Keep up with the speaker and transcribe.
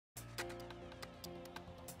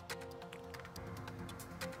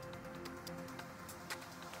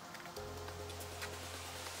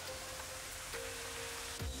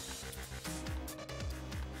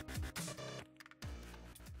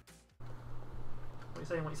you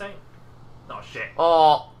saying? What are you saying? Oh shit.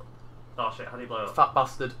 Oh. Oh shit, how do you blow it up? Fat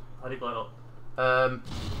bastard. How do you blow it up?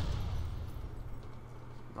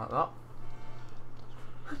 Like that.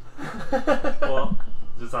 What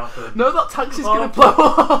just happened? No, that taxi's gonna blow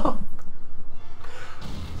up!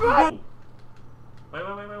 Wait.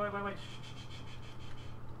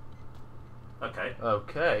 Okay.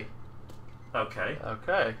 Okay. Okay.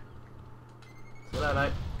 Okay. See you later,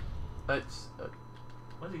 mate. It's...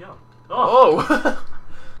 Where's he gone? Oh!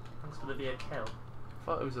 Thanks for the beer kill. I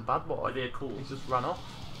thought it was a bad boy. The cool. He just ran off.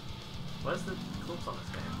 Where's the clubs on this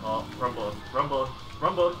game? Oh, rumble, rumble,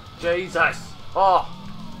 rumble. Jesus! Oh!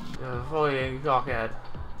 You fucking cockhead.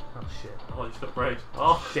 Oh shit. Oh, you just got braid.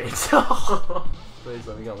 Oh shit. Please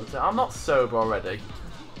let me get on the I'm not sober already.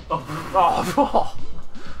 Oh. Oh.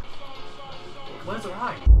 Where's the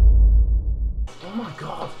right? Oh my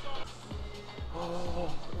god. Oh,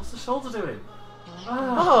 what's the shoulder doing?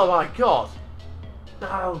 Oh my god.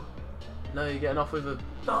 No. No, you're getting off with a...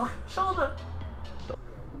 No, shoulder.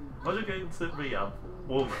 Imagine going to rehab,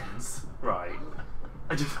 woman's, right,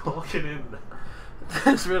 and just walking in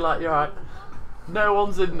there. It's really like, you're right. No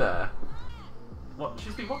one's in there. What?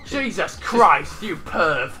 She's been watching. Jesus Christ, you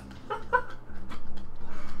perv.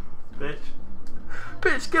 Bitch.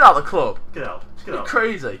 Bitch, get out of the club. Get out. Just get You're out.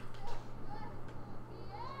 crazy.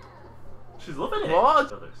 She's loving it.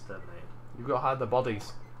 What? Exterminate. You've got to hide the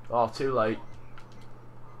bodies. Oh, too late.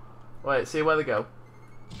 Wait, see where they go.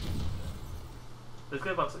 Let's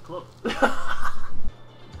go back to the club.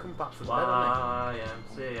 Come back to the bed,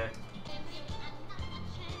 YMCA.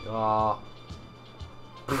 Oh.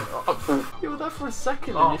 You were there for a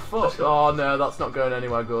second and Oh, you fucked. Oh no, that's not going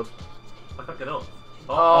anywhere good. I can't get up.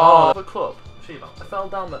 Oh, the club. She about I fell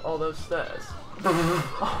down all those stairs.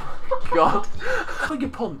 Oh my god. How you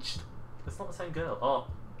punched? It's not the same girl. Oh.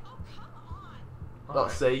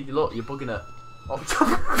 Look, see, look, you're bugging it. Oh.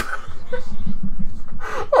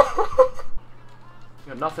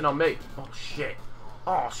 You got nothing on me. Oh shit.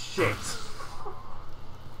 Oh shit.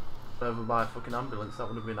 Over by a fucking ambulance, that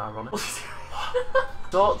would have been ironic.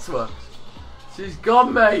 Talk to her. She's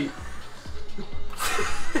gone, mate.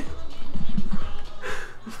 She's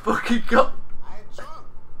fucking gone.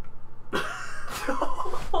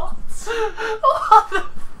 What? What the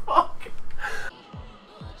fuck?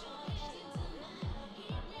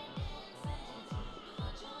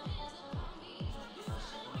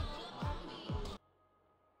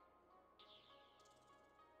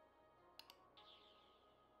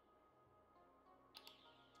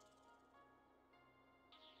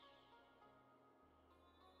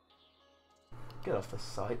 Get off the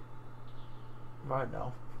site. Right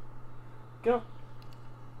now. Get off.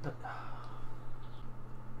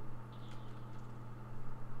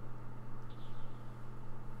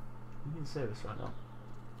 You being serious right now?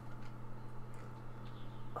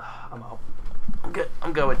 I'm out.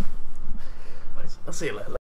 I'm going. I'll see you later.